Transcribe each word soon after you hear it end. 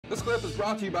This clip is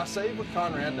brought to you by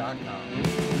SaveWithConrad.com.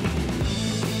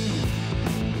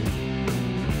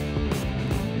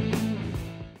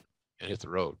 And hit the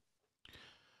road.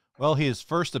 Well, his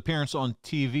first appearance on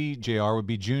TV, JR, would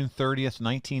be June 30th,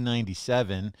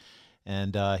 1997,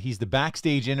 and he's the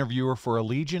backstage interviewer for a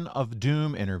Legion of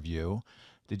Doom interview.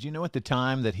 Did you know at the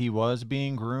time that he was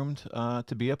being groomed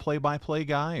to be a play-by-play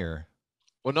guy, or?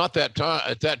 Well, not that time.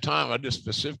 At that time, I didn't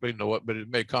specifically know it, but it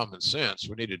made common sense.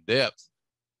 We needed depth,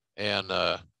 and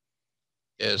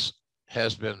as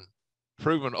has been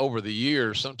proven over the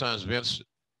years, sometimes Vince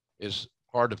is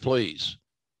hard to please.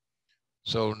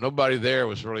 So nobody there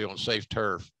was really on safe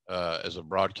turf as a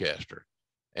broadcaster.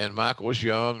 And Michael was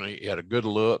young, and he had a good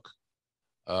look.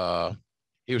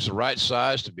 He was the right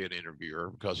size to be an interviewer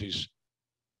because he's,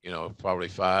 probably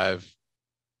 5'9",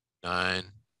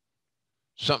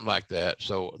 something like that.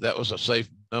 So that was a safe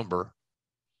number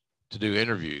to do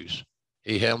interviews.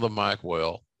 He handled the mic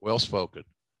well spoken.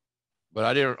 But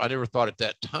I never thought at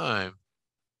that time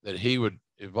that he would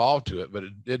evolve to it. But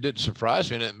it didn't surprise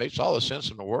me, and it makes all the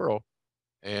sense in the world.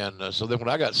 And so then when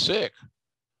I got sick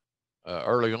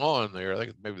early on there, I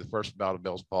think maybe the first bout of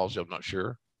Bell's palsy, I'm not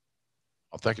sure.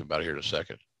 I'll think about it here in a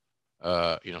second.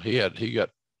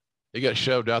 He got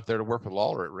shoved out there to work with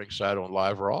Lawler at ringside on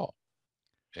Live Raw.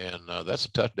 And that's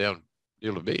a tough down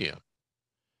deal to be in.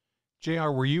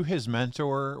 JR, were you his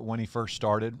mentor when he first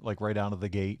started, like right out of the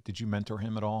gate? Did you mentor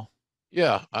him at all?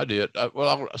 Yeah, I did. Well,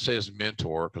 I'm going to say his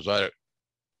mentor because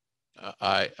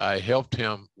I helped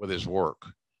him with his work.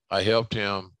 I helped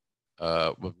him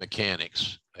with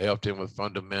mechanics. I helped him with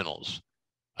fundamentals.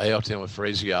 I helped him with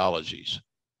phraseologies.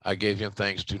 I gave him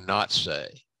things to not say.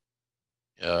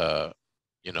 I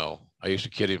used to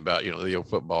kid him about, the old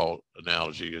football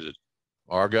analogy is that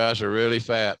our guys are really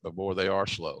fat, but boy, they are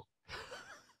slow.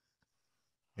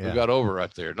 Yeah. Who got over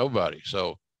right there? Nobody.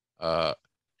 So, and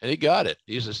he got it.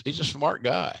 He's a smart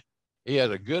guy. He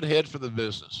had a good head for the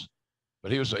business.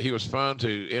 But he was fun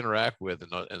to interact with in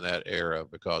that era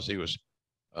because he was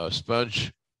a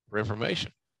sponge for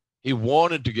information. He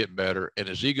wanted to get better, and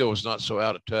his ego was not so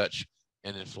out of touch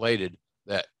and inflated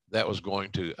that was going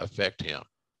to affect him.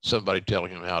 Somebody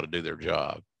telling him how to do their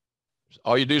job.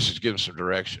 All you do is just give them some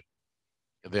direction,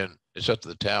 and then it's up to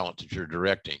the talent that you're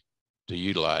directing to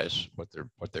utilize what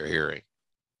they're hearing.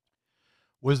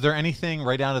 Was there anything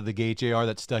right out of the gate, JR,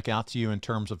 that stuck out to you in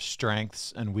terms of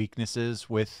strengths and weaknesses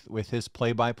with his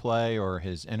play-by-play or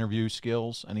his interview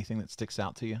skills? Anything that sticks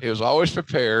out to you? He was always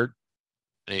prepared,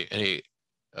 and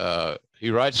he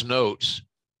writes notes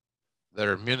that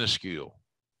are minuscule.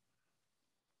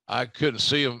 I couldn't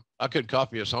see him. I couldn't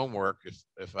copy his homework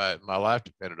if my life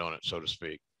depended on it, so to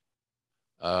speak.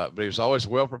 But he was always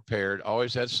well prepared.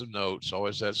 Always had some notes.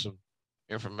 Always had some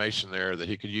information there that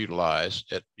he could utilize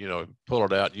at, pull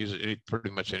it out and use it pretty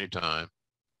much any time.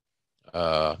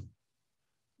 But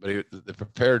the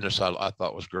preparedness I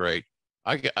thought was great.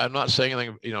 I'm not saying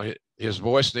anything, his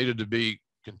voice needed to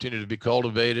continue to be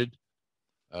cultivated.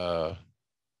 But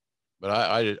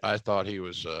I thought he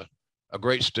was a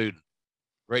great student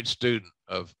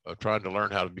of trying to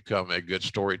learn how to become a good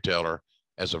storyteller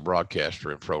as a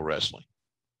broadcaster in pro wrestling.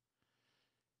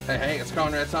 Hey, it's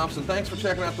Conrad Thompson. Thanks for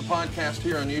checking out the podcast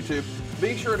here on YouTube.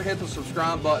 Be sure to hit the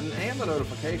subscribe button and the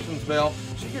notifications bell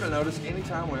so you get a notice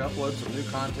anytime we upload some new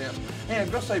content.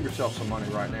 And go save yourself some money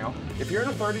right now. If you're in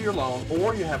a 30-year loan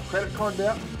or you have credit card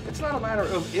debt, it's not a matter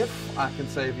of if I can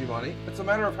save you money. It's a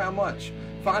matter of how much.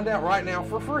 Find out right now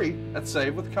for free at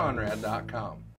SaveWithConrad.com.